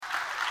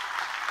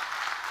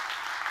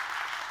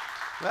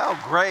Well,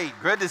 great.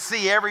 Good to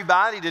see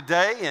everybody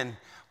today, and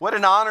what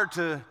an honor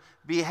to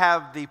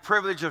have the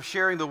privilege of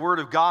sharing the Word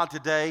of God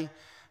today.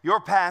 Your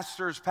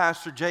pastors,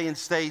 Pastor Jay and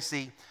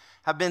Stacy,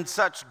 have been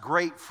such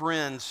great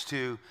friends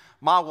to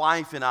my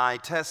wife and I,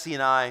 Tessie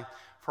and I,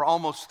 for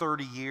almost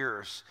 30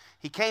 years.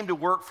 He came to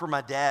work for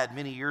my dad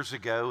many years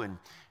ago,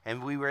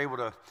 and we were able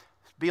to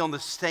be on the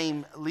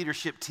same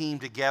leadership team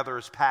together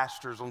as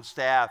pastors on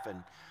staff,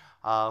 and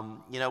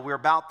we're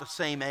about the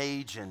same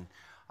age, and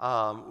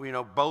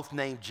both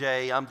named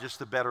Jay. I'm just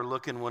the better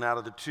looking one out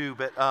of the two.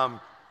 But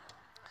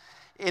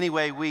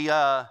anyway, we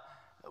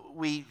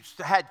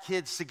had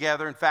kids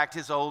together. In fact,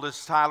 his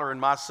oldest, Tyler, and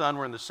my son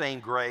were in the same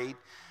grade.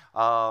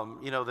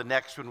 The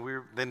next one, we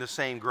were in the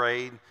same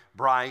grade.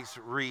 Bryce,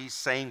 Reese,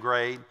 same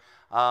grade.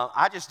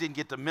 I just didn't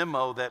get the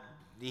memo that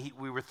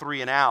we were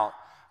 3 and out.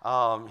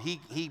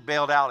 He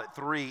bailed out at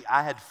 3.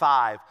 I had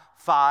 5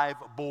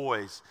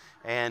 boys.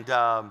 And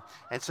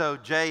so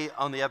Jay,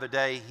 on the other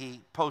day,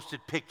 he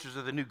posted pictures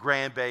of the new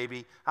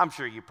grandbaby. I'm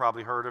sure you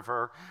probably heard of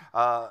her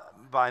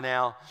by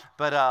now.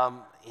 But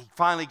he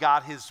finally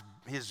got his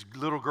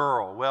little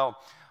girl. Well,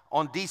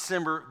 on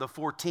December the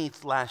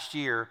 14th last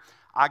year,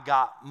 I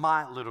got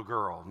my little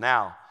girl.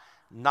 Now,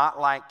 not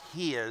like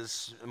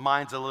his.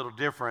 Mine's a little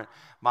different.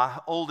 My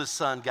oldest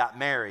son got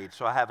married,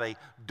 so I have a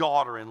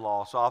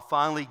daughter-in-law. So I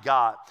finally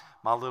got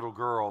my little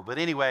girl. But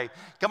anyway,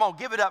 come on,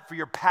 give it up for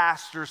your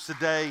pastors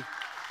today,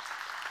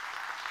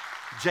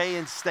 Jay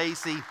and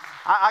Stacy.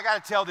 I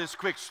got to tell this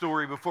quick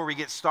story before we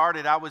get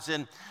started. I was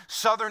in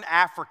southern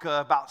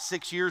Africa about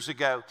 6 years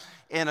ago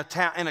in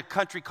a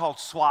country called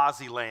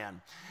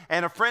Swaziland.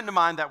 And a friend of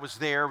mine that was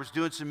there was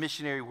doing some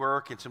missionary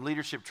work and some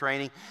leadership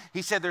training.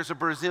 He said there's a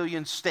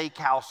Brazilian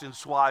steakhouse in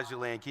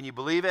Swaziland. Can you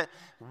believe it?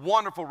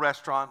 Wonderful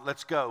restaurant.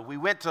 Let's go. We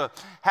went to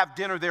have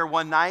dinner there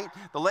one night.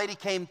 The lady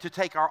came to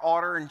take our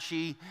order, and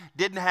she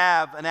didn't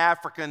have an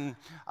African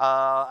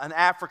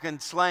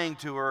slang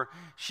to her.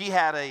 She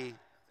had a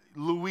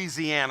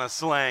Louisiana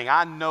slang.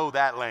 I know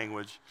that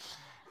language.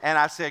 And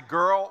I said,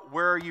 "Girl,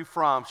 where are you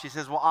from?" She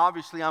says, "Well,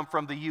 obviously I'm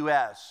from the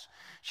U.S."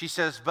 She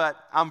says, "But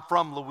I'm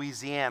from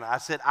Louisiana." I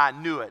said, "I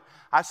knew it."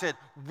 I said,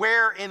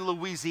 "Where in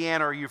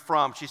Louisiana are you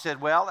from?" She said,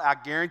 "Well, I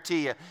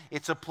guarantee you,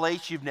 it's a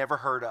place you've never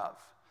heard of."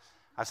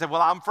 I said,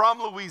 "Well, I'm from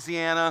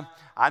Louisiana.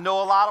 I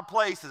know a lot of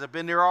places. I've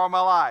been there all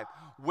my life."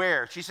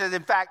 "Where?" She said,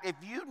 "In fact, if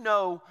you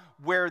know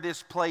where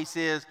this place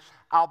is,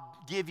 I'll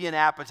give you an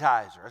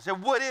appetizer." I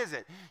said, "What is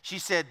it?" She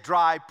said,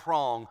 "Dry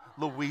Prong,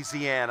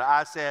 Louisiana."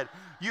 I said,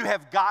 "You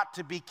have got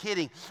to be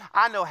kidding.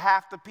 I know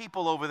half the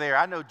people over there.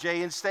 I know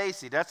Jay and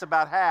Stacy. That's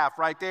about half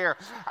right there."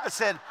 I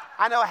said,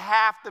 "I know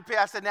half the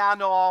people." I said, "Now I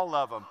know all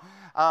of them."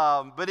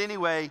 But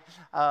anyway,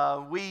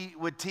 we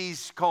would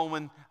tease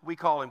Coleman. We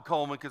call him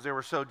Coleman because there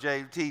were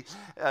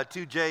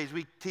two J's.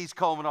 We tease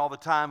Coleman all the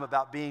time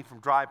about being from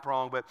Dry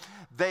Prong, but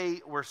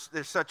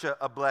they're such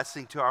a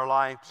blessing to our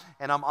life,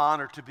 and I'm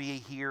honored to be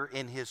here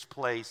in his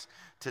place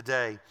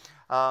today.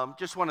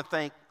 Just want to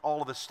thank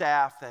all of the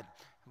staff that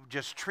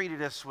just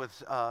treated us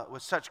with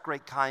such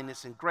great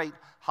kindness and great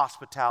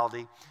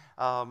hospitality.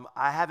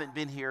 I haven't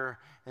been here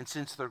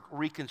since the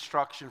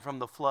reconstruction from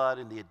the flood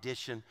and the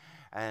addition.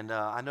 And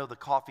I know the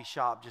coffee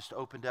shop just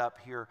opened up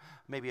here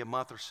maybe a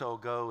month or so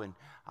ago, and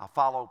I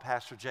follow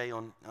Pastor Jay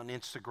on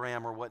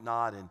Instagram or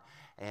whatnot.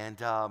 And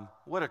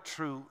what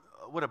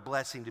a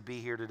blessing to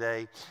be here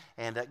today.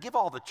 And give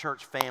all the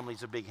church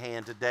families a big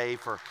hand today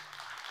for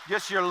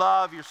just your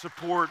love, your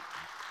support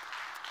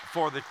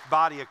for the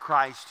body of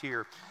Christ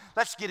here.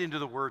 Let's get into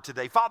the Word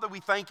today. Father, we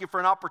thank you for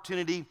an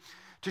opportunity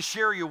to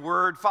share your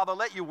Word. Father,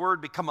 let your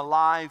Word become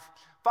alive.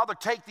 Father,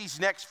 take these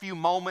next few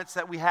moments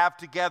that we have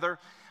together.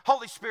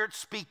 Holy Spirit,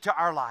 speak to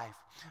our life.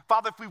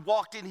 Father, if we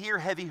walked in here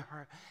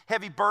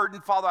heavy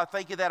burden, Father, I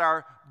thank you that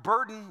our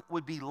burden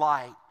would be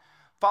light.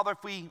 Father,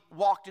 if we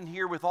walked in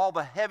here with all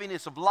the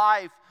heaviness of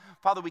life,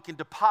 Father, we can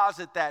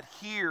deposit that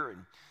here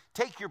and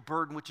take your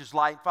burden, which is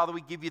light. Father,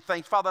 we give you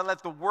thanks. Father,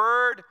 let the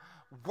Word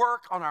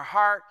work on our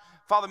heart.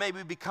 Father, may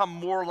we become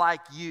more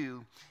like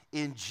you.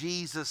 In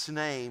Jesus'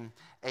 name,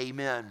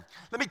 amen.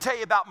 Let me tell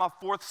you about my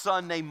 4th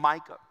son named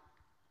Micah.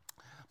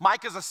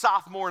 Micah's a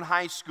sophomore in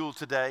high school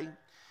today.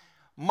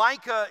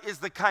 Micah is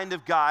the kind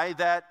of guy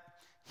that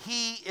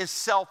he is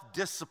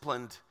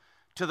self-disciplined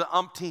to the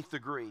umpteenth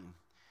degree.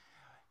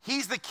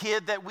 He's the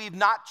kid that we've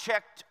not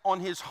checked on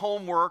his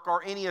homework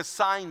or any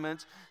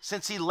assignments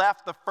since he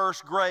left the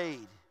 1st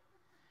grade.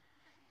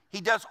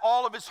 He does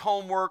all of his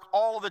homework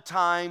all of the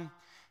time.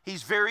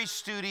 He's very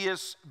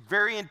studious,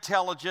 very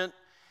intelligent.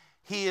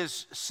 He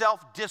is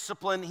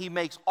self-disciplined. He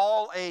makes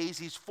all A's.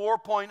 He's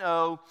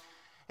 4.0.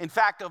 In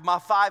fact, of my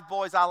 5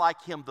 boys, I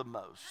like him the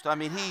most. I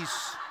mean, he's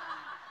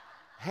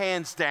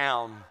hands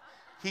down,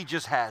 he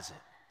just has it.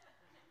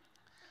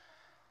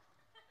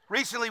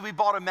 Recently, we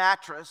bought a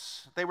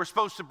mattress. They were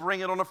supposed to bring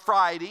it on a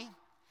Friday.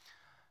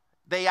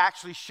 They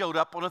actually showed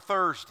up on a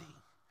Thursday.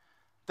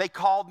 They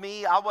called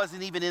me. I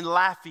wasn't even in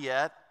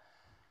Lafayette.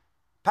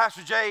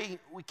 "Pastor Jay,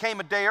 we came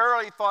a day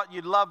early, thought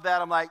you'd love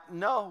that." I'm like,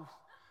 "No.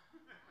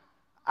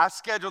 I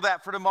scheduled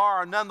that for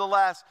tomorrow.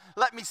 Nonetheless,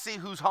 let me see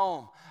who's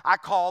home." I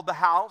called the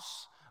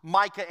house.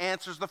 Micah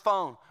answers the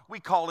phone. We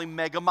call him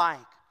Mega Mike.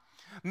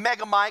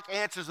 Mega Mike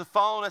answers the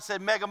phone. I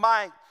said, Mega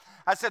Mike,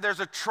 I said, there's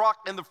a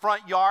truck in the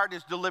front yard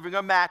that's delivering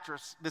a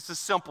mattress. This is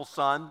simple,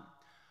 son.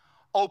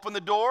 Open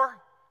the door,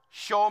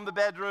 show them the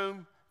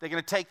bedroom. They're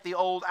going to take the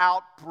old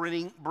out,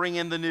 bring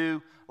in the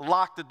new,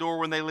 lock the door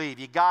when they leave.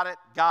 You got it?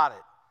 Got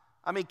it.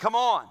 I mean, come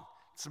on.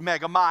 It's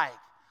Mega Mike.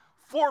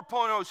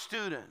 4.0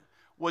 student.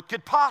 What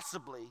could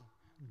possibly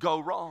go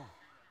wrong?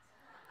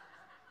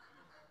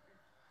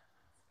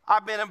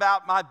 I've been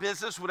about my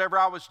business, whatever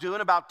I was doing.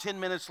 About 10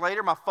 minutes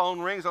later, my phone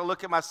rings. I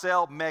look at my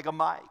cell, Mega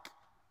Mike.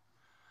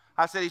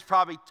 I said, he's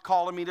probably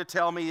calling me to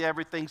tell me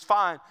everything's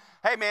fine.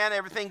 Hey, man,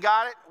 everything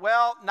got it?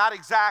 Well, not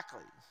exactly.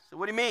 So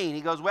what do you mean?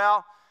 He goes,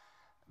 well,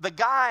 the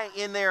guy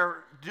in there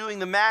doing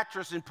the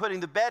mattress and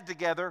putting the bed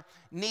together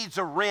needs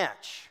a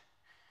wrench.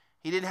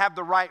 He didn't have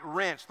the right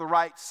wrench, the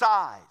right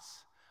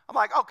size. I'm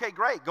like, okay,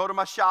 great. Go to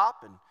my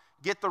shop and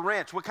get the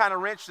wrench. What kind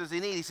of wrench does he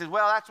need? He says,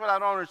 well, that's what I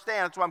don't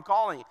understand. That's why I'm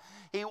calling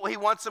you. He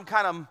wants some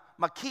kind of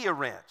Makia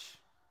wrench.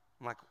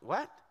 I'm like,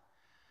 what?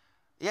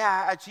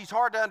 Yeah, it's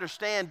hard to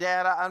understand,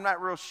 Dad. I'm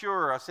not real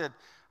sure. I said,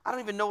 I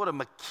don't even know what a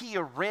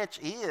Makia wrench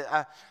is.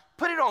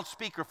 Put it on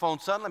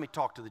speakerphone, son. Let me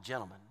talk to the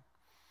gentleman.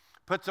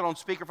 Puts it on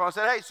speakerphone. I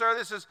said, hey, sir,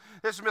 this is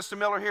Mr.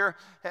 Miller here.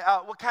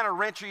 What kind of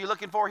wrench are you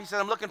looking for? He said,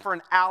 I'm looking for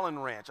an Allen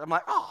wrench. I'm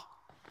like, oh.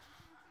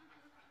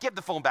 Give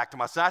the phone back to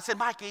my son. I said,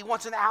 Mike, he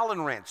wants an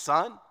Allen wrench,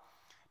 son.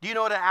 Do you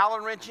know what an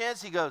Allen wrench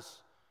is? He goes,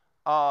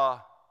 I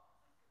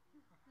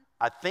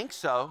think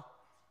so.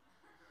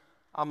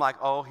 I'm like,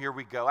 oh, here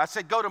we go. I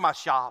said, go to my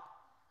shop.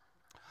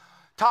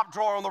 Top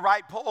drawer on the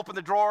right, open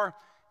the drawer.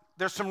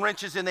 There's some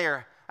wrenches in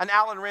there. An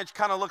Allen wrench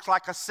kind of looks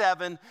like a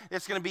 7.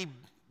 It's going to be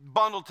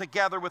bundled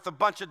together with a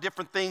bunch of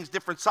different things,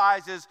 different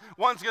sizes.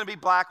 One's going to be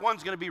black,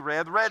 one's going to be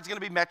red. The red's going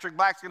to be metric,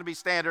 black's going to be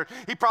standard.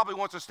 He probably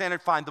wants a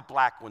standard. Find the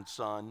black one,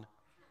 son.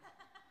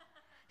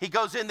 He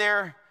goes in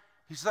there.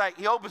 He's like,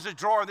 he opens the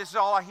drawer. This is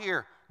all I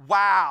hear.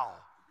 Wow.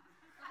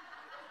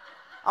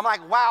 I'm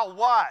like, wow,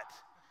 what?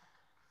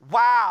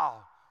 Wow.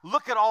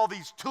 Look at all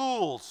these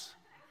tools.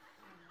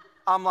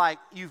 I'm like,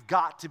 you've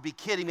got to be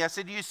kidding me. I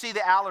said, do you see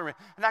the Allen wrench?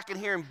 And I can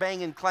hear him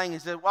banging, clanging. He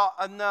said, well,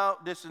 no,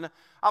 this and that.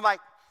 I'm like,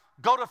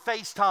 go to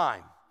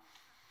FaceTime.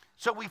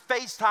 So we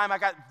FaceTime. I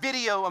got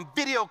video. I'm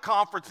video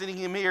conferencing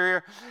him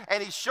here.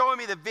 And he's showing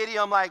me the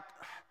video. I'm like,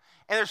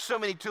 and there's so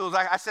many tools.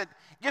 I said,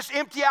 just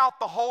empty out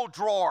the whole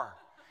drawer.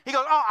 He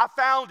goes, oh, I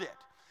found it.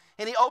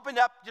 And he opened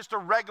up just a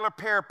regular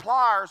pair of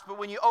pliers, but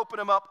when you open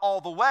them up all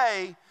the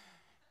way,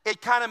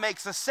 it kind of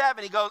makes a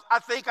 7. He goes, I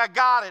think I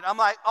got it. I'm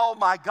like, oh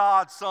my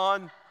God,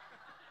 son.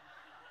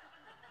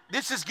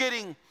 This is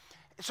getting,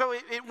 so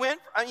it went,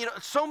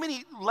 so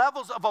many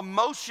levels of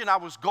emotion I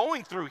was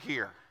going through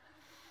here.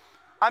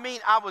 I mean,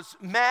 I was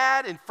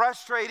mad and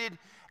frustrated,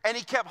 and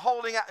he kept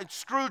holding out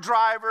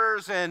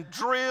screwdrivers and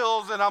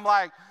drills, and I'm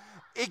like,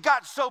 it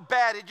got so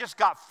bad, it just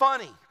got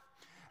funny.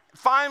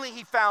 Finally,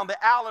 he found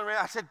the Allen wrench.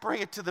 I said,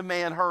 bring it to the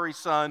man. Hurry,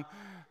 son.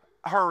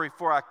 Hurry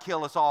before I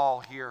kill us all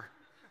here.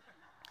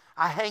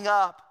 I hang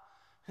up,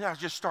 and I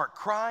just start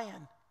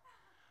crying.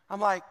 I'm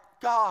like,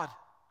 God,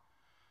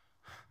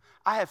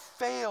 I have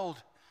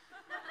failed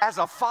as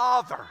a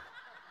father.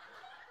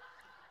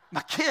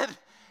 My kid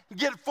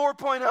get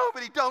 4.0,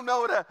 but he don't know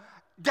what a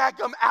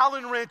daggum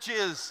Allen wrench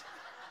is.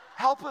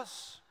 Help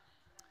us.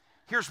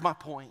 Here's my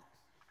point.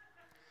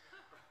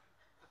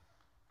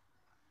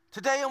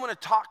 Today, I want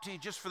to talk to you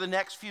just for the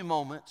next few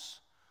moments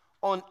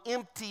on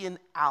emptying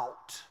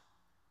out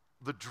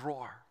the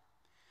drawer.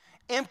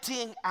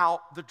 Emptying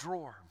out the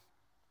drawer.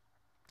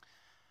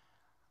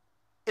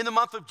 In the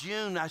month of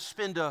June, I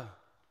spend a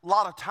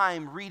lot of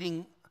time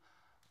reading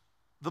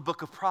the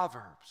book of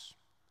Proverbs.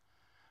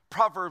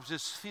 Proverbs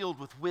is filled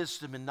with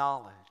wisdom and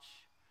knowledge.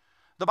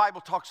 The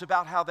Bible talks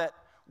about how that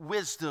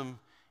wisdom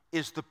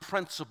is the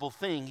principal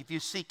thing. If you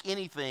seek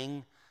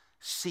anything,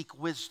 seek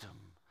wisdom.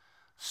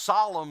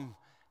 Solomon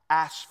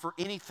asked for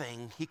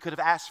anything. He could have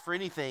asked for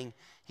anything.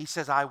 He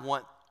says, I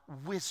want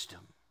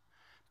wisdom.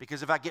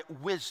 Because if I get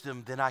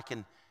wisdom, then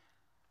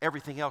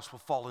everything else will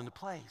fall into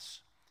place.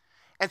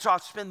 And so I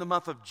spend the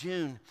month of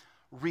June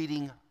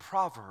reading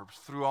Proverbs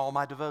through all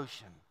my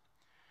devotion.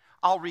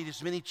 I'll read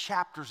as many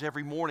chapters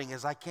every morning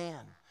as I can.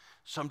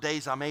 Some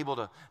days I'm able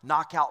to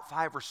knock out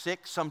 5 or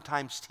 6,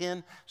 sometimes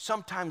 10,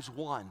 sometimes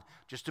 1,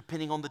 just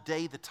depending on the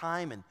day, the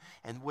time,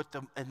 and what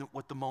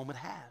the moment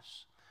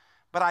has.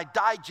 But I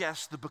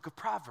digest the book of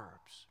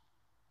Proverbs.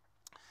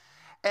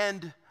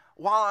 And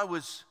while I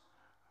was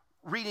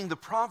reading the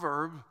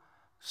proverb,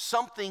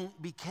 something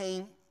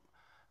became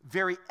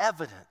very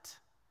evident.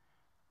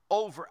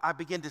 I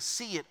began to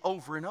see it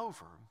over and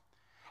over.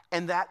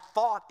 And that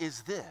thought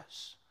is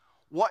this: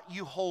 what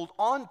you hold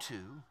on to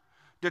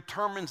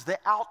determines the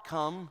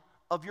outcome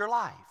of your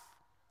life.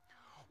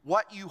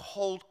 What you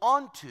hold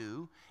on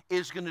to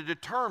is going to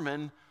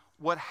determine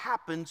what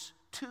happens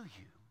to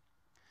you.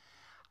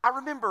 I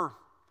remember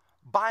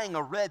buying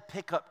a red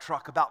pickup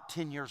truck about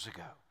 10 years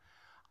ago.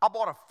 I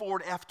bought a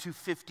Ford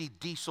F-250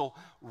 diesel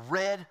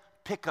red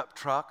pickup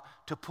truck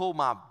to pull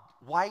my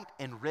white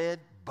and red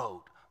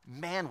boat.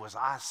 Man, was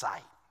I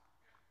sight.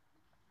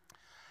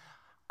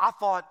 I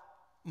thought,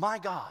 my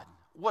God,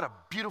 what a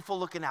beautiful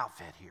looking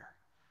outfit here.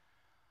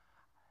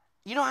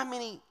 You know how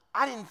many,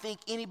 I didn't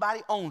think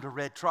anybody owned a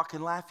red truck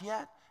in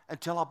Lafayette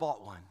until I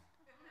bought one.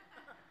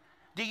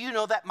 Do you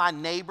know that my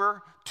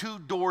neighbor 2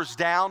 doors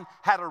down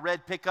had a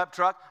red pickup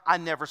truck? I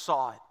never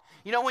saw it.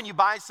 You know when you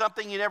buy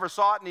something, you never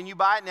saw it, and then you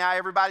buy it, now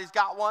everybody's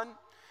got one?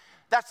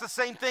 That's the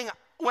same thing.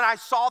 When I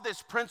saw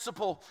this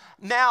principle,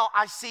 now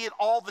I see it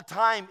all the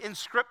time in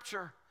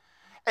Scripture.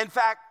 In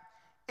fact,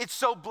 it's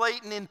so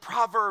blatant in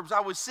Proverbs. I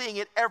was seeing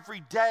it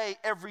every day,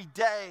 every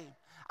day.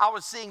 I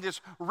was seeing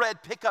this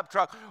red pickup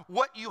truck.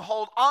 What you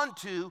hold on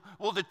to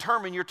will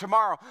determine your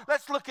tomorrow.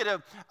 Let's look at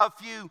a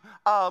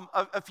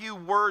few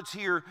words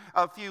here,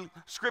 a few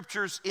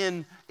scriptures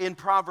in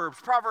Proverbs.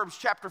 Proverbs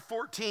chapter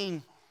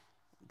 14.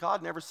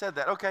 God never said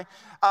that. Okay.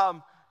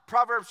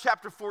 Proverbs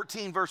chapter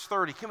 14, verse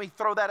 30. Can we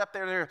throw that up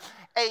there?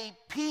 A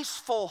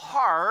peaceful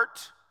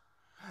heart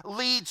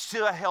leads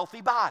to a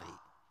healthy body.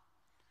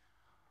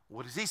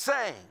 What is he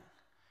saying?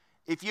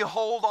 If you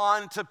hold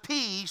on to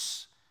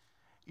peace,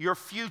 your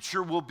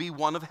future will be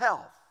one of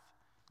health.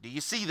 Do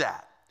you see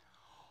that?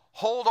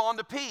 Hold on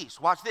to peace.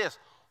 Watch this.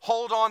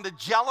 Hold on to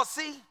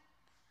jealousy.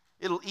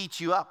 It'll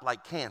eat you up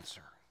like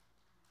cancer.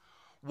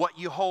 What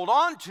you hold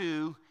on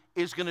to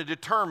is going to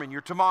determine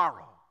your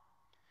tomorrow.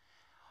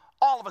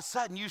 All of a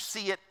sudden, you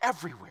see it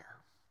everywhere.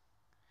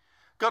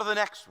 Go to the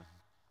next one.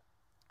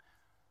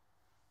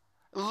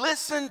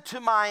 Listen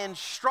to my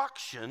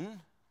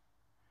instruction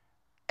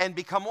and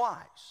become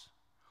wise.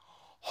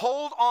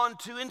 Hold on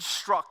to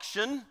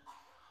instruction,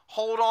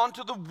 hold on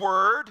to the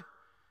word,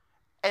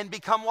 and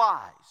become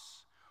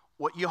wise.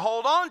 What you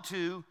hold on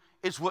to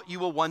is what you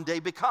will one day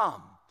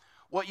become.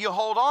 What you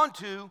hold on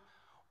to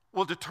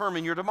will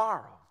determine your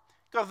tomorrow.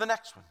 Go to the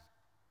next one.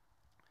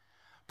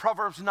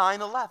 Proverbs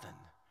 9:11.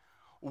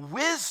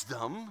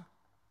 Wisdom,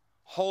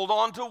 hold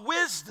on to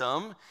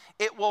wisdom.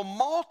 It will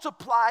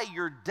multiply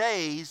your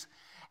days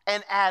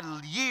and add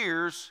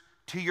years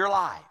to your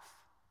life.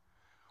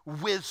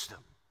 Wisdom.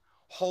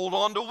 Hold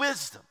on to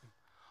wisdom.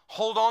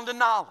 Hold on to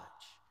knowledge.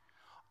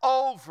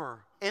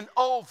 Over and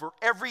over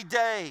every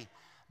day,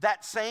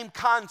 that same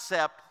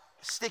concept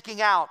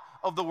sticking out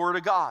of the Word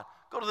of God.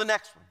 Go to the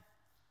next one.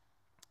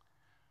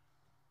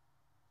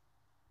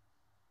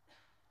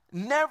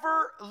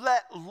 Never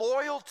let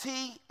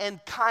loyalty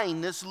and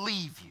kindness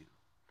leave you.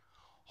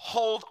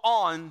 Hold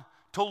on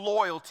to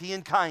loyalty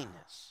and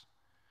kindness.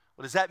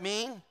 What does that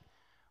mean?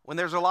 When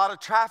there's a lot of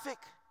traffic,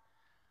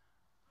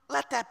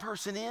 let that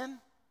person in.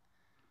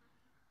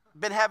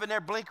 Been having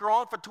their blinker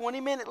on for 20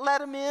 minutes,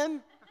 let them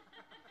in.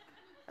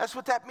 That's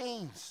what that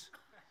means.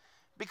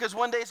 Because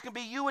one day it's going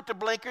to be you with the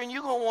blinker and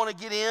you're going to want to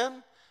get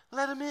in.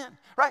 Let them in,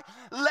 right?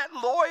 Let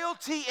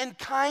loyalty and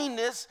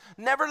kindness,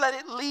 never let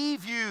it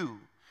leave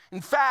you. In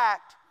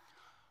fact,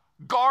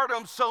 guard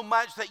them so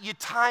much that you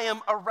tie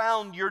them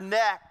around your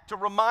neck to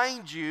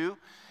remind you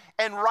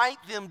and write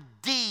them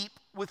deep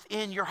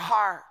within your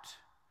heart.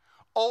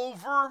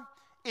 Over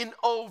and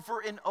over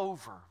and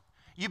over.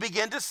 You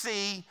begin to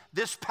see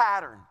this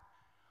pattern.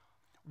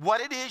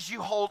 What it is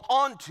you hold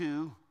on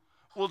to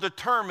will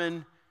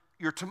determine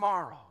your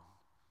tomorrow.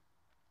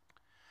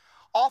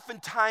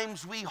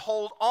 Oftentimes we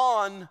hold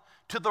on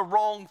to the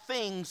wrong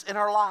things in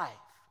our life.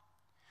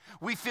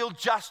 We feel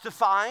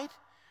justified.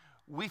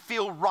 We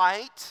feel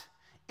right.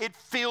 It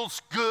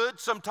feels good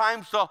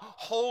sometimes to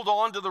hold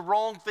on to the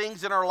wrong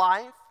things in our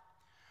life.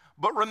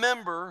 But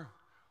remember,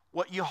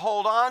 what you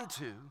hold on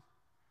to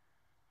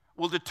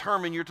will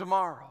determine your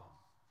tomorrow.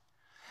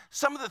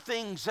 Some of the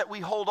things that we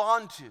hold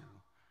on to,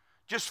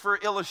 just for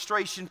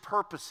illustration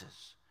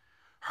purposes,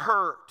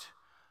 hurt,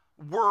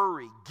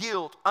 worry,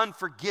 guilt,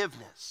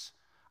 unforgiveness,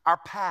 our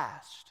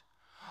past.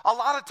 A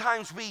lot of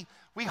times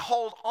we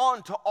hold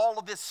on to all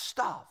of this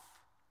stuff.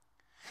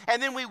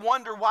 And then we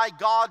wonder why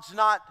God's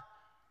not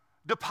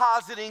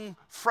depositing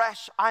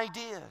fresh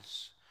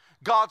ideas.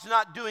 God's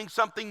not doing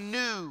something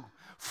new,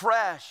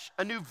 fresh,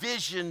 a new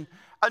vision,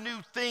 a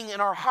new thing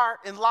in our heart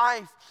and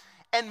life.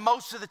 And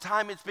most of the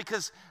time it's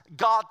because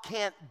God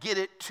can't get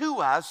it to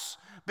us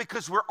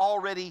because we're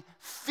already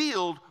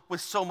filled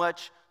with so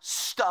much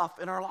stuff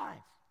in our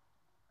life.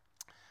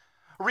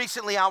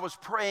 Recently I was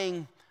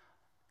praying,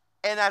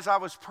 and as I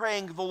was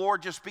praying, the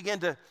Lord just began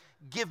to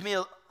give me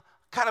a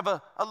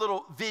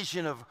little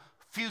vision of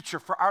future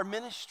for our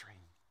ministry.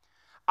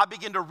 I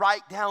began to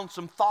write down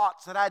some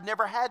thoughts that I'd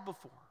never had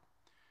before.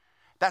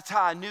 That's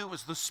how I knew it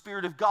was the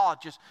Spirit of God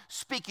just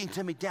speaking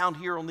to me down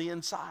here on the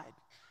inside.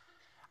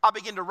 I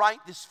began to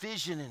write this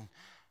vision, and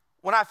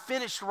when I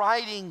finished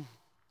writing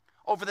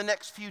over the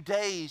next few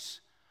days,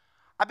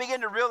 I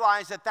began to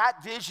realize that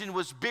that vision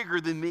was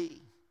bigger than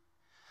me.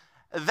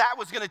 That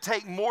was going to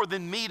take more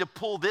than me to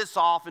pull this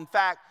off. In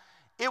fact,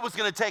 it was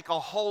going to take a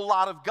whole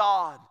lot of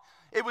God.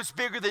 It was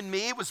bigger than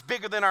me. It was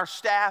bigger than our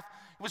staff.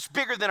 It was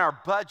bigger than our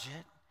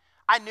budget.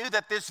 I knew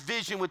that this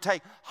vision would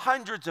take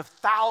hundreds of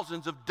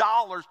thousands of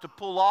dollars to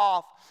pull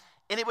off,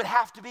 and it would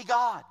have to be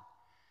God.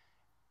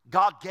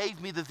 God gave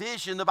me the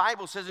vision. The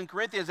Bible says in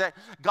Corinthians that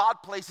God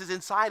places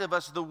inside of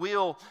us the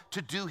will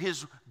to do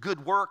his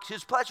good work,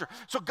 his pleasure.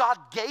 So God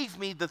gave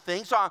me the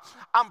thing. So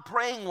I'm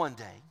praying one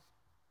day.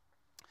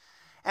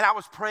 And I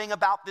was praying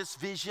about this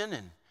vision.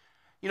 And,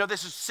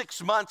 this is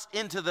 6 months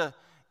into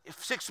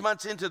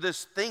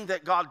this thing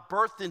that God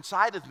birthed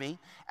inside of me.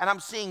 And I'm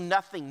seeing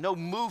nothing, no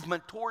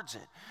movement towards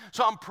it.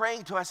 So I'm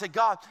praying to him. I said,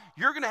 God,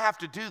 you're going to have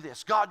to do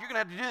this. God, you're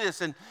going to have to do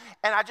this. And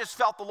I just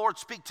felt the Lord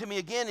speak to me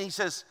again. And he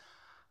says,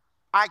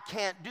 I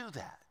can't do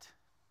that.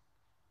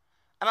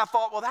 And I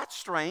thought, well, that's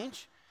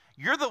strange.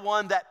 You're the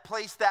one that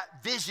placed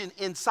that vision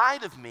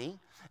inside of me.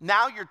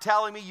 Now you're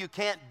telling me you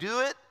can't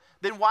do it?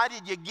 Then why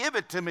did you give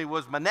it to me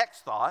was my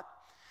next thought.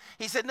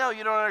 He said, no,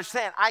 you don't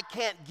understand. I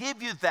can't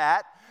give you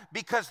that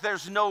because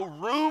there's no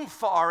room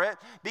for it,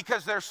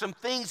 because there's some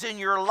things in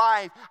your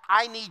life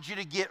I need you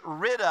to get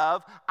rid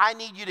of. I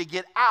need you to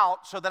get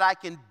out so that I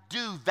can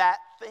do that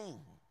thing.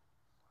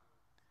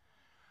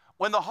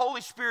 When the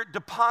Holy Spirit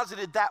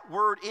deposited that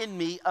word in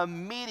me,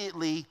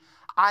 immediately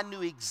I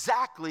knew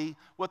exactly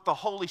what the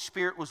Holy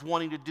Spirit was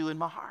wanting to do in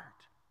my heart.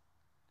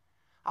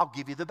 I'll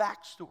give you the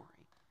backstory.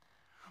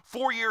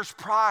 4 years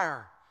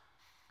prior,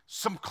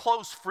 some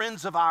close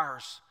friends of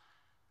ours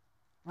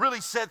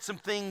really said some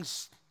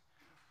things,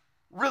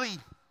 really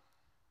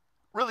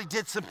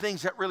did some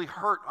things that really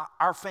hurt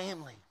our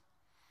family.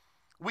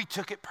 We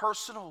took it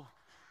personal.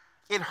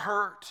 It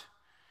hurt.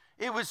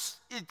 It was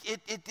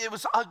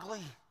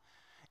ugly.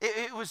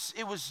 It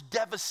was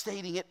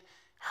devastating. It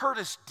hurt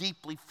us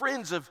deeply.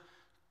 Friends of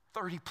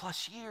 30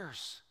 plus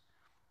years.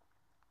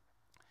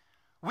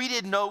 We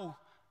didn't know,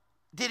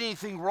 did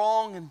anything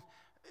wrong, and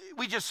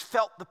we just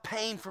felt the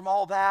pain from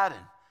all that.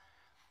 And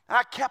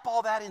I kept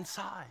all that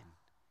inside.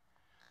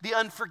 The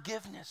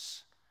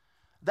unforgiveness,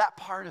 that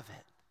part of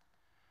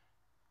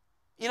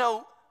it.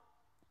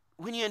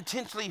 When you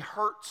intentionally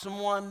hurt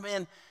someone,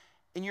 man,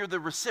 and you're the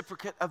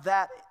reciprocate of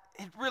that,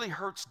 it really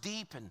hurts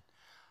deep. And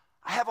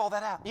I have all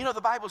that out.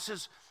 The Bible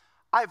says,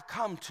 I've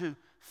come to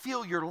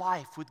fill your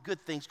life with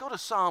good things. Go to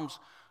Psalms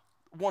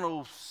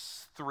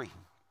 103.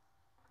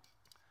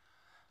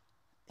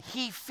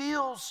 He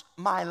fills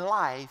my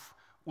life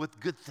with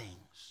good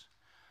things.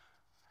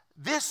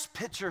 This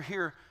picture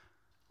here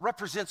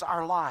represents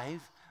our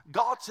life.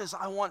 God says,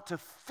 I want to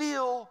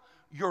fill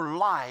your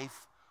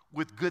life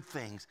with good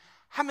things.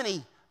 How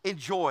many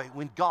enjoy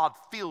when God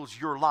fills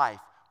your life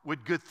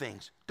with good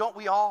things? Don't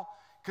we all?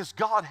 Because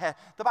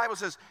the Bible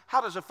says, how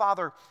does a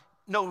father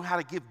know how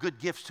to give good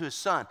gifts to his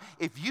son?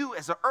 If you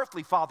as an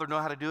earthly father know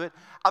how to do it,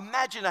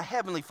 imagine a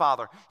heavenly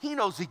father. He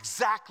knows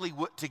exactly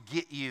what to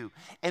get you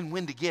and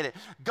when to get it.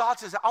 God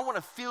says, I want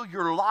to fill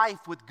your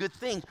life with good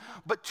things.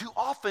 But too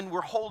often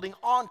we're holding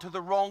on to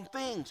the wrong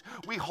things.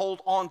 We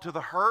hold on to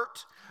the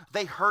hurt.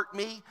 They hurt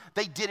me.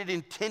 They did it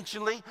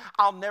intentionally.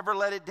 I'll never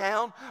let it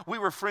down. We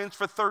were friends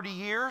for 30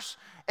 years.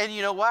 And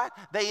you know what?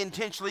 They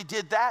intentionally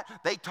did that.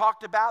 They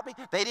talked about me.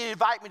 They didn't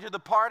invite me to the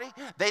party.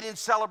 They didn't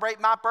celebrate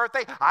my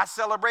birthday. I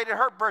celebrated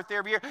her birthday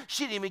every year.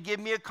 She didn't even give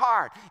me a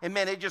card. And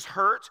man, it just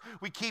hurts.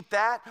 We keep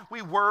that.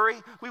 We worry.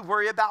 We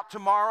worry about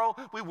tomorrow.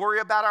 We worry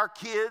about our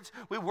kids.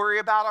 We worry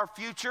about our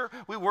future.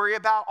 We worry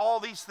about all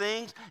these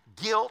things.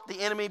 Guilt.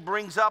 The enemy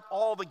brings up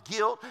all the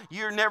guilt.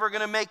 You're never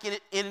going to make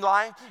it in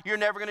life. You're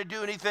never going to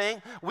do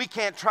anything. We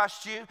can't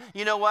trust you.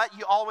 You know what?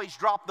 You always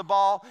drop the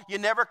ball. You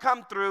never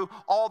come through.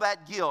 All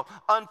that guilt.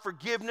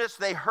 Unforgiveness,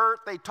 they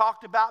hurt, they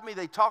talked about me,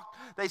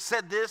 they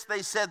said this,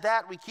 they said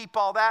that. We keep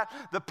all that.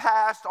 The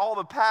past, all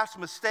the past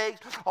mistakes,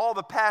 all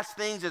the past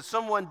things that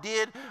someone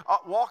did,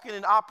 walking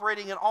and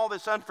operating in all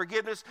this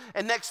unforgiveness.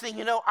 And next thing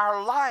you know,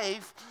 our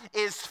life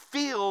is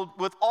filled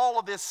with all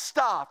of this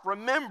stuff.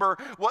 Remember,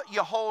 what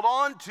you hold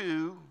on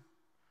to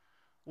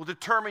will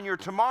determine your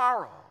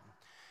tomorrow.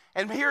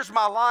 And here's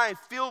my life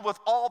filled with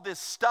all this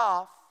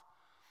stuff.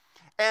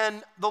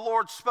 And the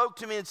Lord spoke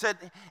to me and said,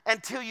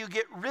 until you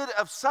get rid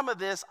of some of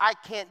this, I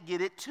can't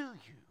get it to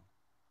you.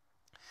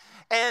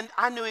 And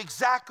I knew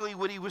exactly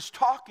what he was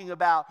talking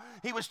about.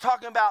 He was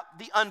talking about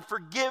the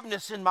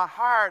unforgiveness in my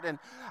heart. And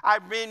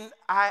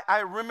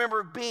I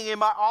remember being in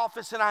my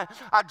office, and I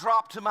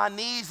dropped to my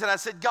knees and I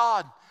said,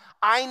 God,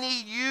 I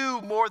need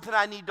you more than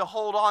I need to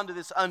hold on to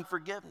this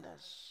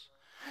unforgiveness.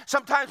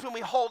 Sometimes when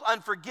we hold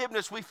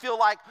unforgiveness, we feel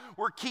like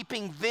we're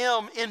keeping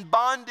them in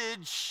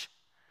bondage.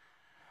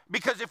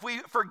 Because if we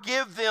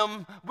forgive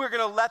them, we're going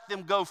to let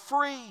them go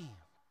free.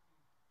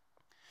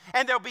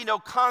 And there'll be no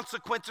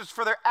consequences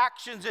for their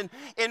actions.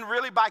 And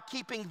really by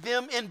keeping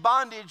them in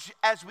bondage,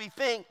 as we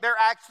think, they're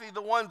actually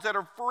the ones that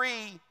are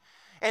free.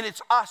 And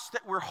it's us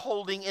that we're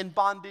holding in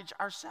bondage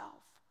ourselves.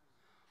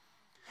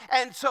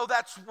 And so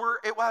that's where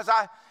it was.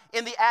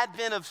 In the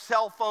advent of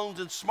cell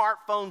phones and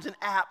smartphones and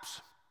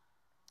apps,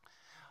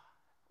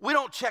 we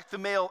don't check the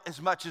mail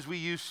as much as we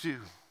used to.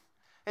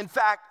 In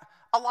fact,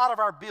 a lot of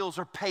our bills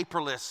are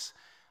paperless.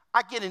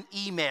 I get an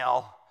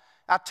email.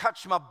 I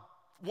touch my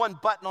one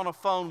button on a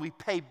phone. We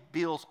pay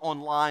bills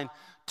online.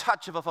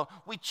 Touch of a phone.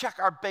 We check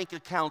our bank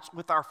accounts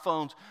with our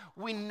phones.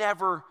 We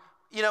never,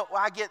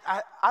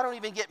 I don't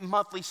even get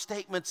monthly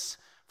statements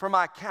for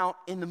my account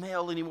in the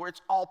mail anymore.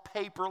 It's all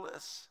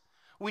paperless.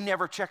 We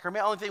never check our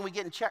mail. Only thing we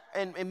get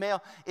in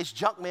mail is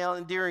junk mail,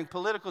 and during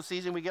political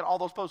season, we get all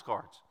those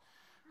postcards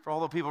for all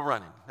the people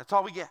running. That's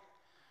all we get.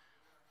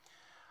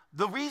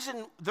 The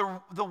reason,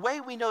 the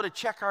way we know to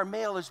check our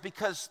mail is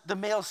because the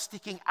mail's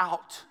sticking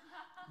out,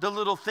 the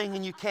little thing,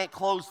 and you can't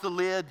close the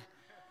lid.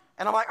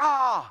 And I'm like,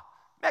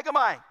 Mega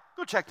Mike,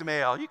 go check the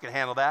mail. You can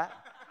handle that.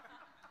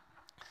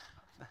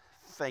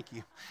 Thank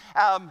you.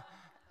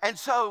 And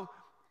so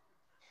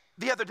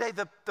the other day,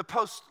 the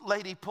post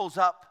lady pulls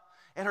up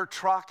in her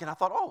truck, and I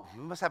thought,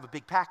 we must have a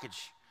big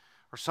package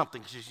or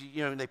something.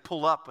 They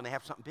pull up when they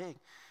have something big.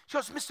 She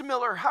goes, Mr.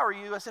 Miller, how are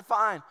you? I said,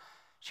 fine.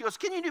 She goes,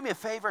 can you do me a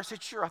favor? I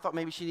said, sure. I thought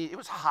maybe it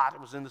was hot.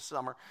 It was in the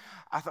summer.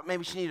 I thought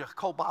maybe she needed a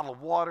cold bottle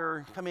of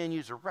water, come in,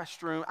 use the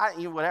restroom,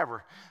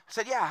 whatever. I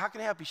said, yeah, how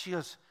can I help you? She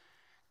goes,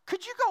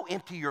 could you go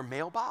empty your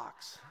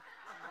mailbox?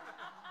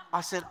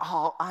 I said,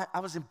 I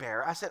was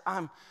embarrassed. I said,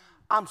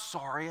 I'm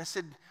sorry. I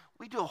said,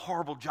 we do a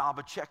horrible job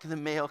of checking the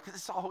mail because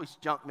it's always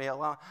junk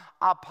mail.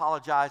 I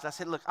apologize. I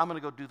said, look, I'm going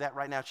to go do that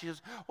right now. She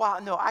says,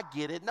 well, no, I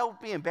get it. No,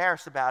 be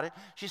embarrassed about it.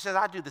 She says,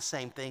 I do the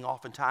same thing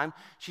oftentimes.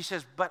 She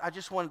says, but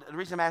the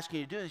reason I'm asking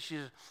you to do this, she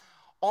says,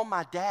 on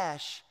my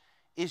dash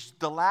is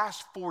the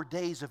last 4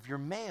 days of your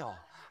mail.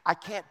 I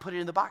can't put it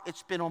in the box.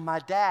 It's been on my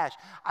dash.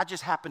 I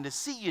just happened to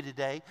see you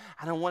today.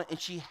 And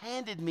she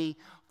handed me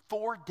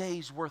 4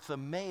 days worth of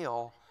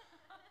mail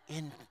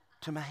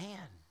into my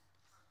hand.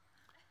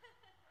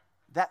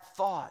 That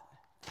thought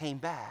came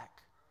back.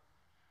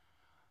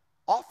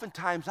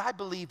 Oftentimes, I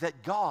believe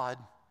that God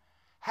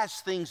has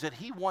things that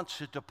He wants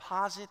to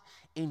deposit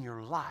in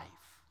your life.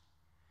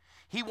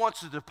 He wants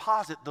to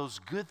deposit those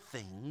good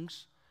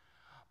things,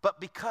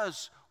 but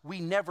because we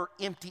never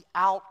empty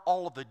out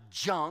all of the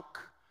junk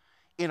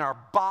in our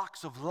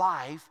box of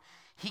life,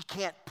 He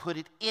can't put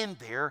it in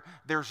there.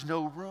 There's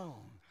no room.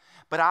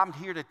 But I'm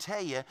here to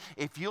tell you,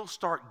 if you'll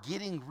start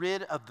getting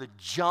rid of the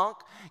junk,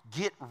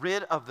 get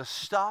rid of the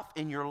stuff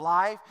in your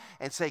life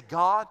and say,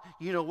 God,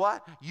 you know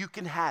what? You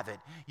can have it.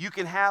 You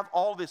can have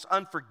all this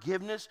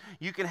unforgiveness.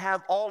 You can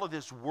have all of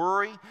this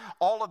worry,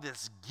 all of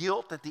this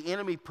guilt that the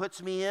enemy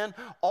puts me in,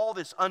 all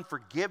this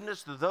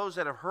unforgiveness to those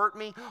that have hurt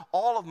me,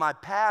 all of my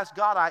past.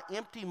 God, I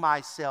empty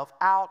myself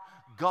out.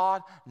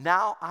 God,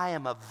 now I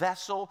am a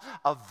vessel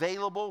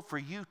available for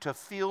you to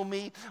fill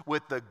me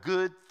with the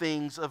good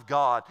things of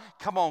God.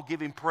 Come on, give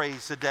Him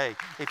praise today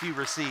if you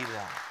receive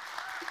that.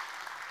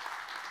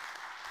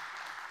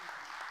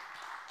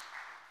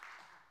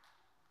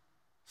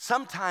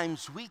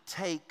 Sometimes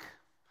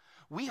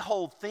we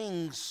hold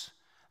things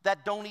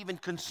that don't even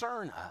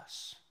concern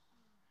us.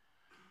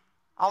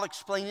 I'll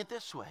explain it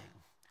this way.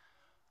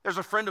 There's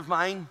a friend of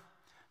mine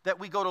that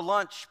we go to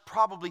lunch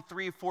probably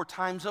 3 or 4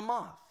 times a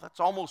month. That's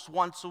almost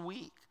once a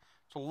week.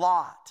 It's a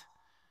lot.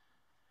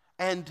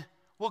 And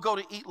we'll go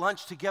to eat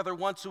lunch together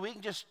once a week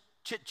and just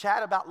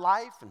chit-chat about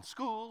life and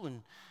school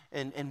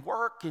and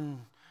work and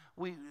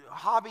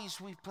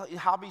hobbies. We play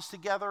hobbies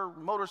together,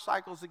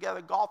 motorcycles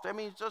together, golf. I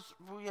mean, it's just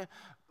we have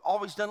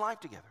always done life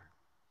together.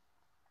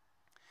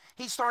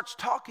 He starts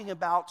talking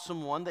about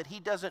someone that he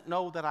doesn't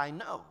know that I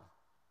know.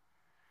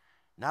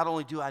 Not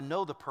only do I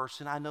know the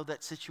person, I know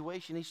that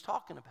situation he's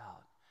talking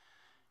about.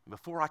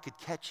 Before I could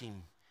catch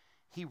him,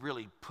 he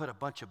really put a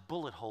bunch of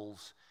bullet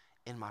holes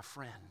in my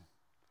friend.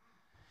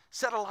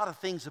 Said a lot of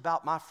things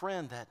about my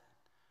friend that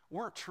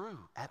weren't true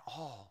at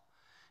all.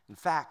 In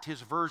fact,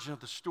 his version of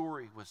the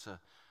story was a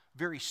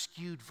very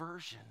skewed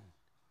version.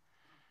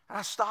 And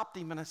I stopped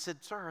him and I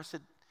said, sir,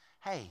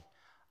 hey,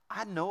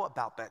 I know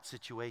about that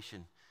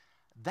situation.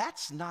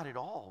 That's not at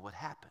all what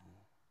happened.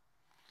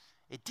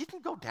 It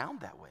didn't go down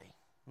that way.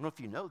 I don't know if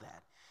you know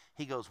that.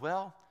 He goes,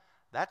 well,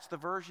 that's the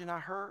version I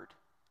heard.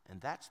 And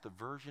that's the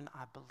version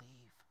I believe.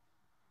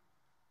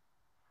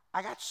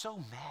 I got so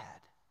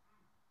mad.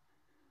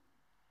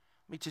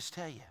 Let me just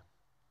tell you.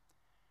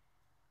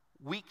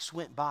 Weeks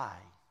went by,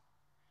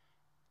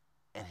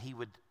 and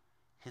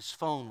his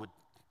phone would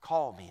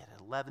call me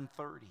at 11:30,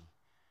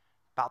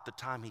 about the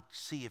time he'd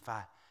see if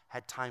I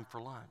had time for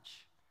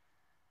lunch.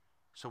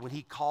 So when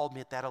he called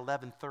me at that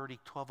 11:30,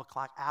 12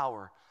 o'clock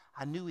hour,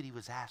 I knew what he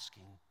was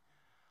asking.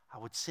 I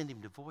would send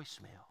him to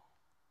voicemail.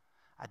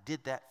 I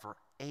did that for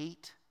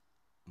 8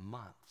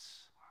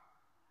 months.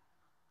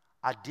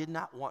 I did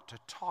not want to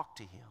talk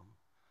to him,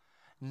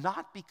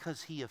 not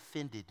because he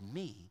offended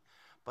me,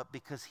 but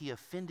because he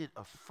offended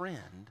a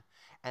friend,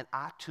 and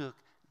I took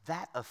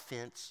that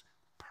offense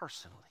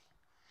personally.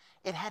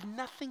 It had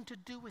nothing to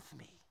do with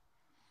me.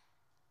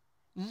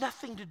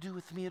 Nothing to do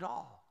with me at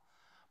all.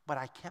 But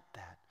I kept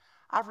that.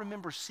 I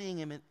remember seeing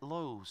him at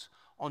Lowe's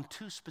on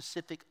 2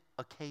 specific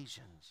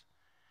occasions.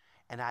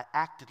 And I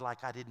acted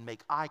like I didn't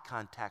make eye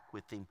contact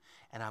with him,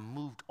 and I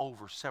moved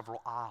over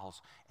several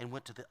aisles and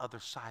went to the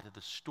other side of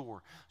the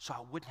store so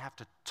I wouldn't have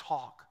to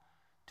talk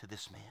to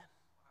this man.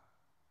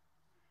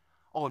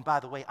 Oh, and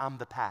by the way, I'm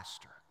the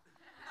pastor.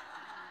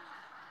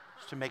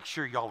 Just to make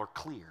sure y'all are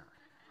clear.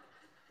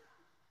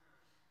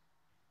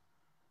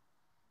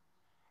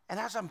 And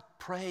as I'm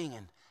praying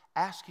and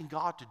asking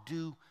God to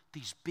do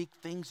these big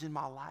things in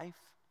my life,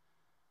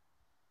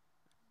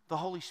 the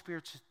Holy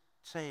Spirit's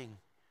saying,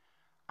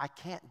 I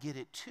can't get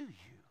it to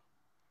you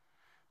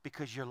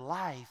because your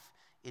life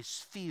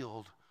is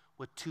filled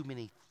with too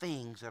many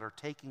things that are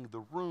taking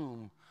the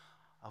room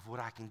of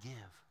what I can give.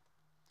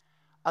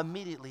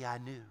 Immediately I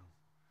knew.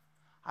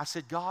 I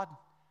said, God,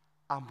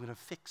 I'm going to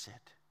fix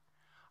it.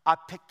 I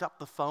picked up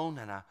the phone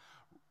and I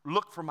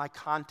looked for my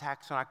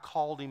contacts and I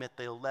called him at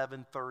the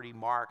 11:30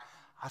 mark.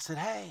 I said,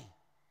 hey,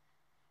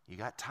 you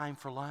got time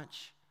for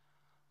lunch?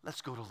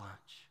 Let's go to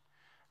lunch.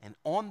 And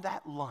on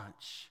that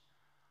lunch,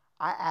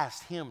 I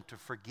asked him to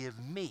forgive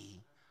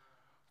me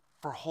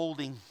for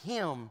holding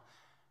him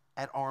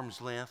at arm's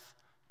length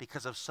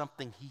because of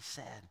something he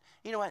said.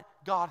 You know what?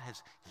 God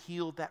has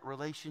healed that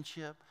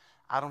relationship.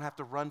 I don't have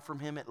to run from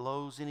him at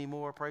Lowe's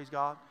anymore, praise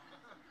God.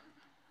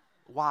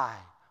 Why?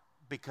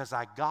 Because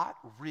I got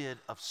rid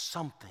of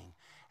something.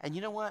 And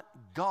you know what?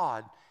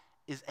 God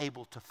is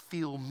able to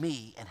fill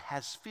me and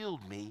has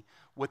filled me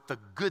with the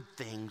good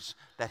things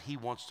that he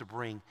wants to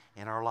bring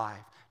in our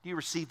life. Do you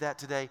receive that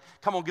today?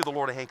 Come on, give the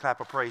Lord a hand clap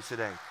of praise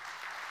today.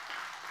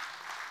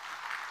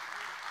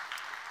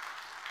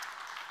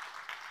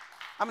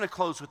 I'm going to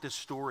close with this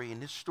story,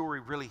 and this story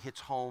really hits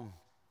home.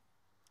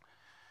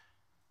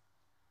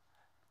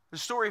 The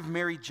story of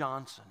Mary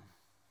Johnson.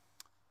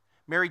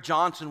 Mary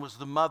Johnson was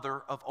the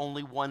mother of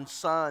only one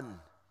son.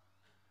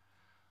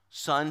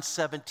 Son,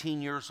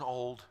 17 years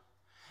old.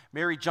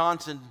 Mary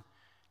Johnson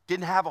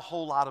didn't have a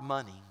whole lot of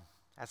money.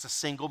 As a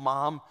single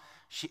mom,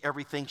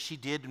 everything she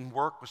did in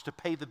work was to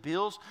pay the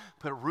bills,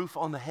 put a roof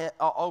on the head,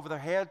 over their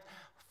head,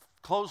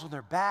 clothes on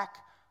their back,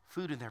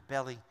 food in their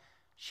belly.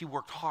 She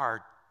worked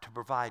hard to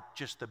provide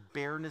just the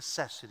bare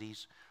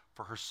necessities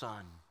for her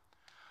son.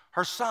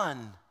 Her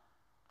son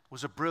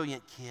was a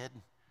brilliant kid,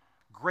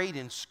 great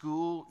in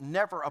school,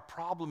 never a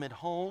problem at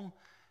home,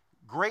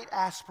 great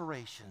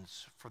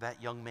aspirations for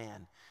that young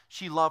man.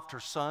 She loved her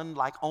son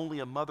like only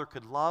a mother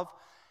could love.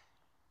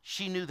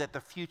 She knew that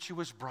the future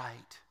was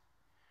bright.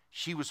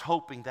 She was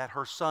hoping that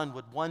her son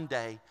would one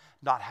day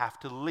not have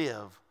to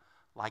live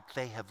like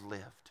they have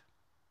lived.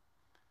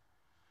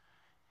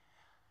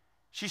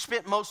 She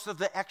spent most of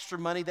the extra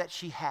money that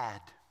she had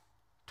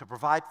to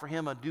provide for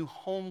him a new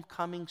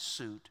homecoming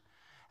suit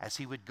as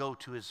he would go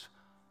to his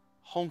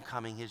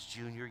homecoming his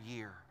junior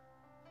year.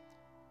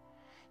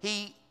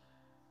 He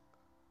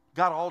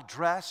got all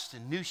dressed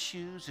in new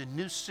shoes and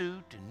new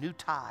suit and new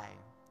tie.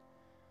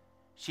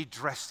 She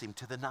dressed him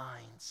to the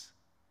nines.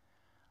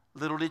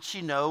 Little did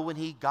she know when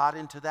he got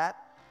into that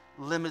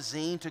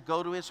limousine to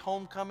go to his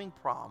homecoming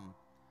prom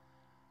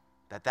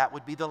that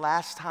would be the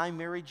last time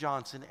Mary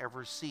Johnson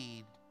ever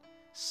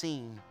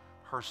seen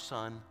her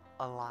son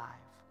alive.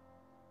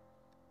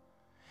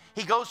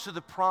 He goes to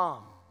the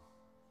prom,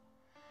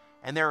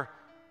 and their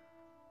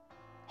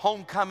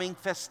homecoming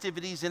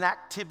festivities and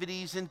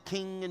activities and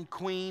king and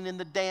queen and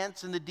the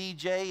dance and the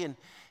DJ, and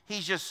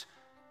he's just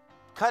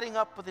cutting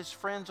up with his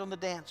friends on the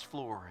dance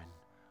floor, and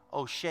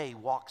O'Shea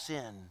walks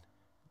in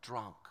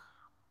drunk.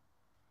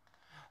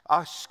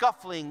 A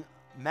scuffling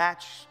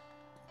match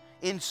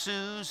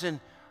ensues, and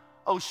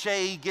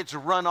O'Shea gets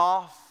run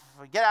off.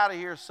 Get out of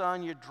here,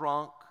 son, you're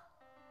drunk.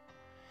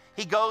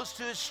 He goes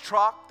to his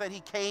truck that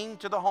he came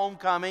to the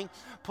homecoming,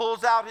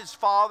 pulls out his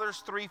father's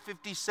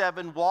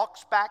 357,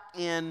 walks back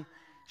in,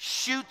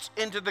 shoots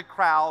into the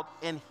crowd,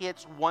 and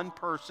hits one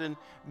person,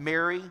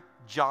 Mary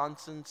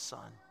Johnson's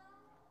son.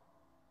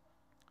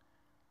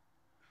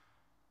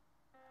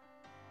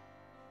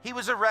 He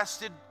was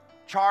arrested,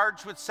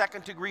 charged with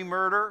second-degree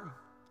murder.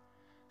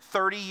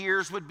 30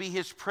 years would be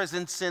his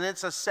prison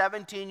sentence. A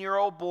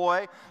 17-year-old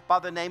boy by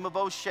the name of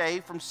O'Shea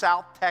from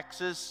South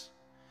Texas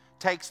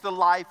takes the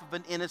life of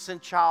an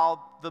innocent child,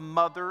 the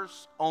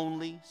mother's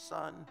only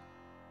son.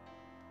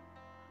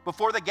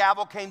 Before the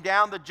gavel came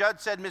down, the judge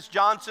said, Miss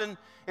Johnson,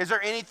 is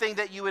there anything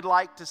that you would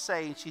like to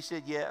say? And she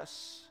said,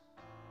 yes.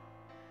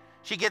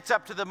 She gets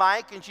up to the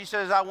mic and she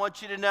says, I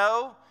want you to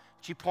know.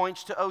 She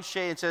points to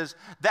O'Shea and says,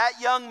 that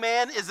young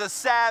man is a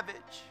savage.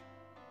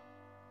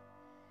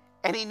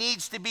 And he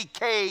needs to be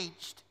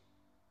caged.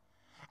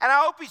 And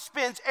I hope he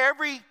spends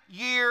every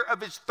year of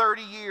his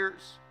 30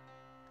 years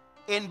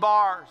in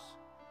bars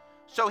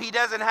so he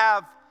doesn't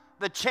have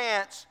the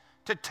chance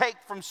to take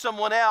from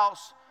someone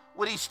else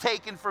what he's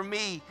taken from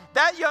me.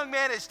 That young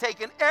man has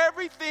taken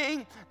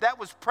everything that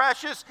was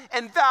precious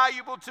and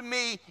valuable to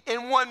me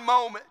in one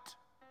moment.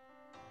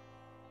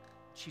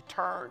 She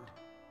turned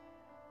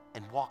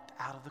and walked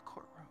out of the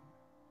courtroom.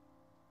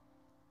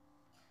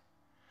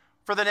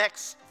 For the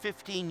next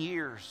 15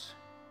 years,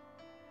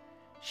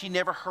 she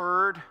never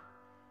heard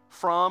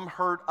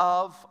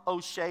of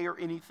O'Shea or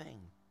anything.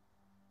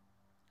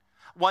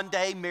 One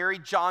day, Mary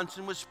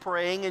Johnson was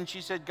praying and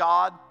she said,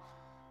 God,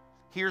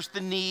 here's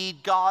the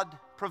need. God,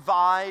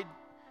 provide.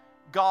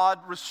 God,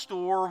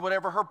 restore,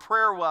 whatever her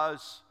prayer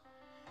was.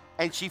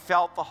 And she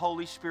felt the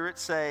Holy Spirit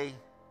say,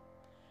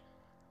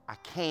 I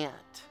can't.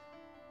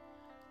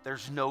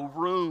 There's no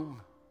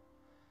room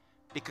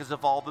because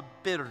of all the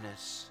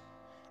bitterness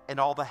and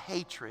all the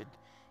hatred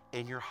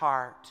in your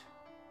heart.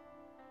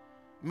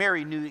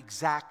 Mary knew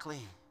exactly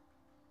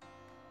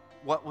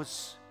what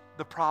was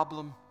the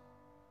problem?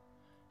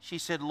 She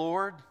said,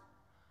 Lord,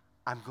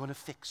 I'm going to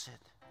fix it.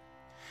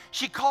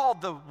 She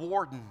called the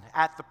warden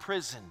at the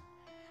prison,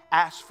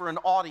 asked for an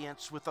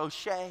audience with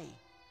O'Shea.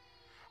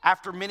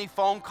 After many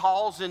phone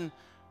calls, and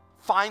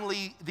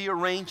finally the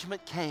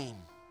arrangement came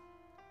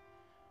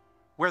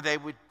where they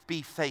would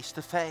be face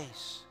to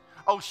face.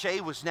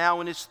 O'Shea was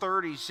now in his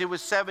 30s. It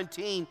was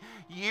 17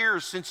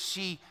 years since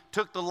she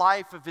took the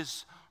life of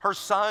her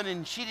son,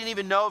 and she didn't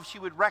even know if she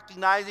would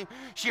recognize him.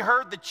 She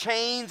heard the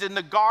chains and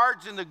the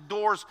guards and the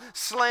doors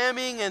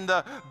slamming and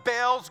the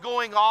bells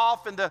going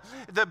off and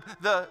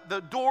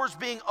the doors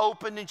being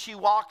opened, and she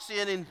walks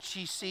in and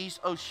she sees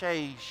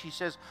O'Shea. She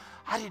says,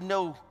 I didn't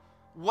know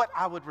what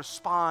I would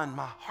respond.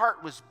 My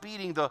heart was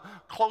beating. The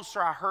closer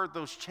I heard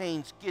those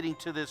chains getting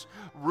to this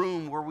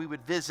room where we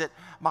would visit,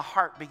 my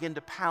heart began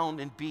to pound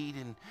and beat.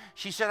 And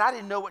she said, I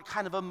didn't know what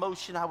kind of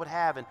emotion I would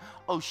have. And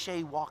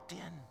O'Shea walked in.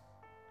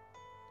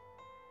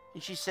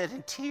 And she said,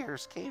 and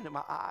tears came to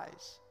my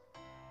eyes.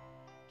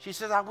 She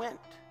says, I went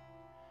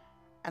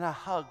and I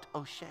hugged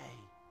O'Shea.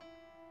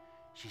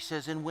 She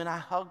says, and when I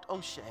hugged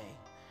O'Shea,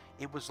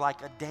 it was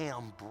like a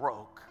dam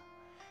broke.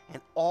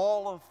 And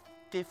all of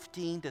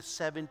 15 to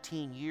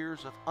 17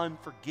 years of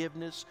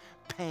unforgiveness,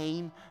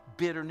 pain,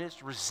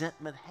 bitterness,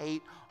 resentment,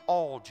 hate,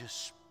 all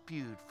just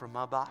spewed from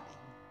my body.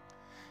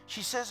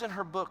 She says in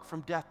her book,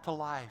 From Death to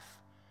Life,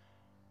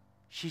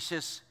 she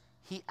says,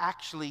 he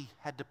actually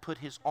had to put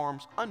his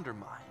arms under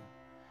mine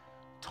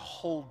to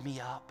hold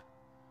me up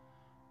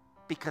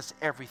because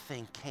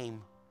everything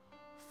came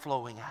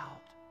flowing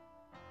out.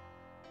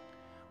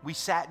 We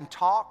sat and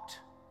talked.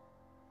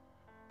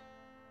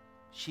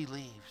 She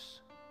leaves.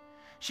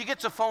 She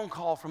gets a phone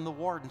call from the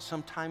warden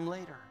sometime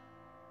later,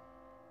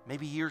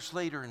 maybe years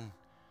later, and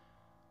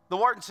the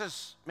warden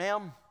says,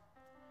 ma'am,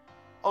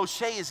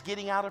 O'Shea is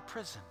getting out of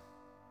prison.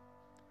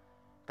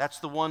 That's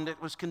the one that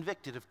was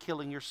convicted of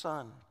killing your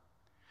son.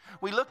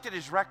 We looked at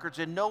his records,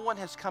 and no one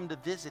has come to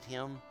visit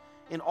him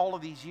in all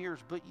of these years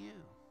but you.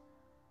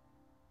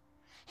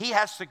 He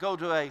has to go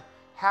to a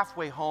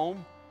halfway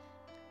home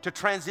to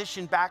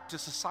transition back to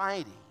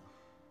society.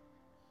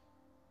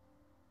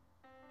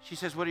 She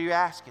says, what are you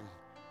asking?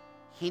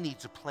 He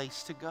needs a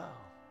place to go.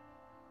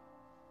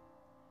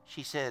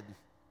 She said,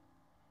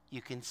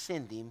 you can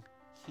send him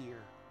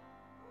here.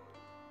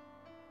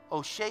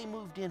 O'Shea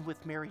moved in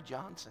with Mary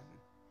Johnson.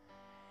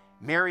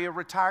 Mary, a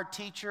retired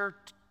teacher,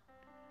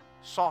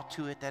 saw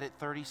to it that at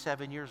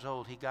 37 years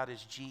old, he got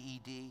his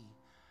GED,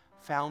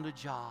 found a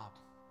job,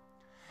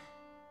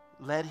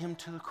 led him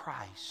to the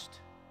Christ.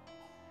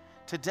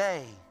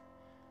 Today,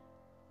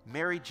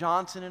 Mary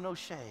Johnson and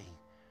O'Shea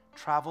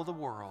travel the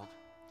world,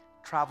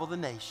 travel the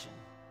nation,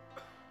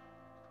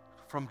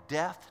 from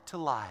death to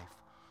life,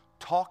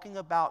 talking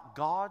about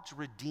God's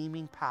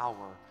redeeming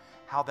power,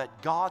 how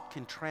that God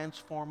can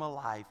transform a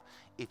life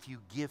if you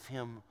give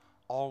him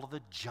all of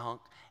the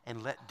junk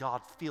and let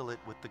God fill it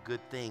with the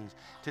good things.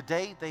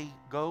 Today they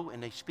go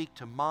and they speak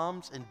to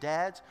moms and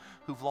dads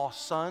who've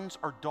lost sons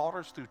or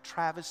daughters through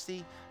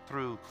travesty,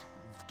 through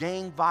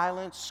gang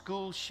violence,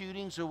 school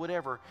shootings, or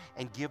whatever,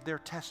 and give their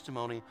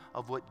testimony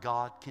of what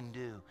God can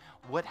do.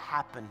 What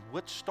happened,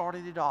 what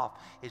started it off,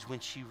 is when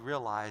she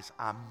realized,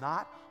 I'm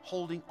not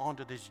holding on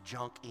to this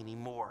junk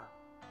anymore.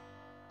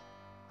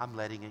 I'm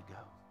letting it go.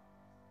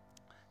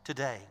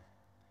 Today,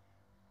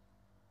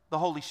 the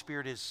Holy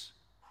Spirit is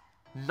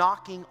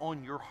knocking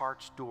on your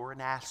heart's door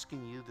and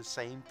asking you the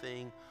same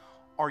thing.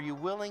 Are you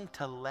willing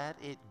to let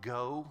it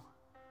go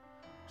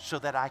so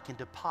that I can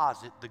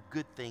deposit the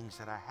good things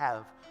that I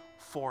have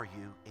for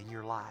you in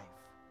your life?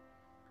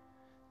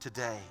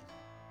 Today,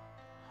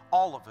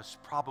 all of us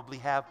probably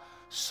have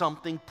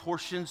something,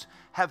 portions,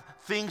 have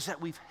things that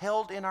we've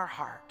held in our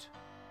heart.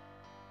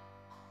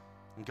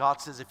 And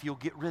God says, if you'll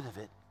get rid of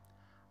it,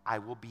 I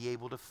will be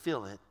able to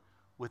fill it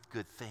with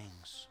good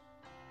things.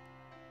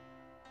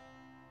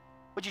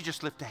 Would you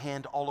just lift a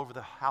hand all over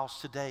the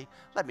house today?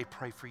 Let me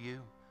pray for you.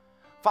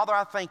 Father,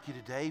 I thank you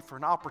today for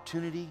an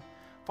opportunity,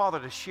 Father,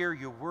 to share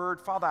your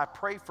word. Father, I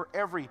pray for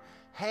every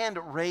hand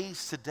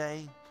raised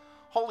today.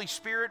 Holy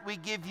Spirit, we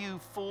give you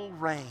full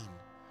reign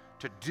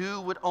to do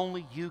what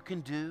only you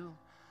can do.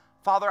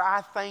 Father,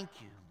 I thank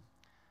you.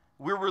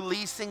 We're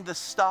releasing the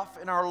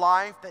stuff in our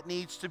life that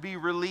needs to be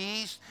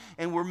released,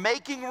 and we're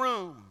making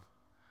room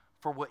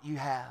for what you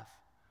have.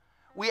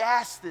 We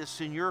ask this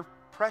in your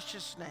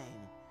precious name.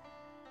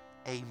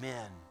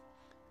 Amen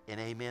and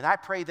amen. I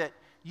pray that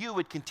you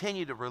would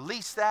continue to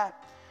release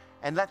that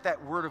and let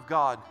that word of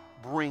God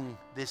bring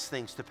these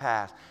things to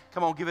pass.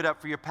 Come on, give it up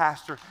for your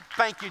pastor.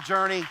 Thank you,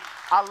 Journey.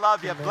 I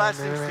love you. Amen.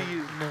 Blessings to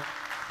you. Amen.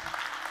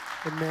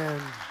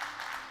 Amen.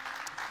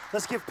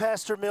 Let's give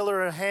Pastor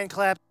Miller a hand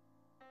clap.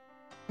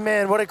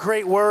 Man, what a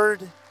great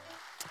word.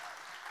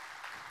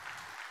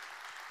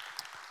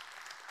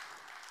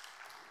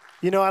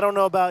 You know, I don't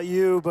know about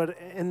you, but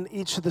in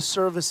each of the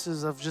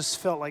services, I've just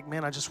felt like,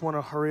 man, I just want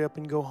to hurry up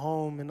and go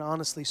home and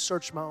honestly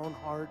search my own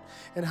heart.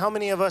 And how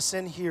many of us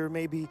in here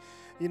maybe,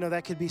 you know,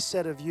 that could be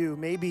said of you.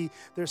 Maybe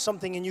there's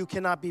something in you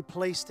cannot be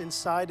placed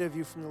inside of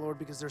you from the Lord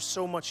because there's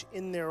so much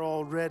in there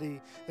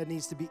already that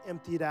needs to be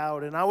emptied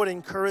out. And I would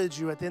encourage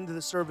you at the end of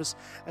the service,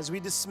 as we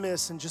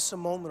dismiss in just a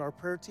moment, our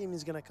prayer team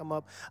is going to come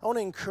up. I want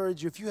to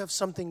encourage you, if you have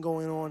something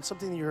going on,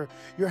 something you're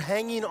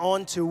hanging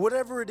on to,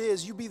 whatever it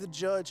is, you be the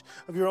judge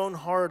of your own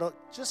heart.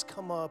 Just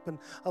come up and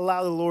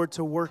allow the Lord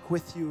to work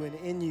with you and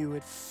in you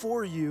and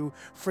for you,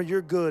 for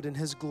your good and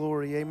His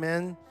glory.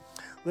 Amen.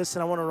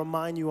 Listen, I want to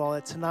remind you all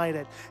that tonight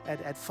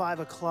at 5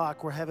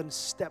 o'clock, we're having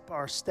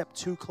our Step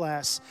 2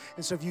 class.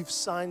 And so if you've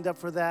signed up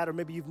for that or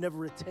maybe you've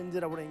never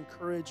attended, I want to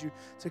encourage you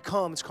to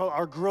come. It's called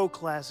our Grow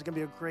class. It's going to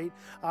be a great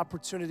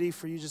opportunity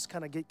for you to just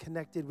kind of get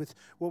connected with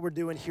what we're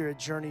doing here at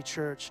Journey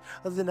Church.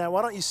 Other than that,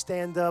 why don't you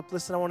stand up?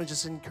 Listen, I want to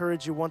just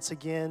encourage you once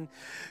again.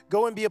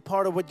 Go and be a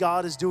part of what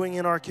God is doing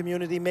in our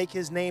community. Make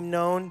His name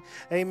known.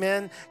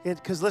 Amen.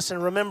 Because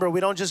listen, remember, we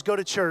don't just go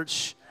to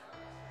church.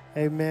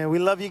 Amen. We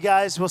love you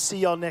guys. We'll see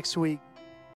y'all next week.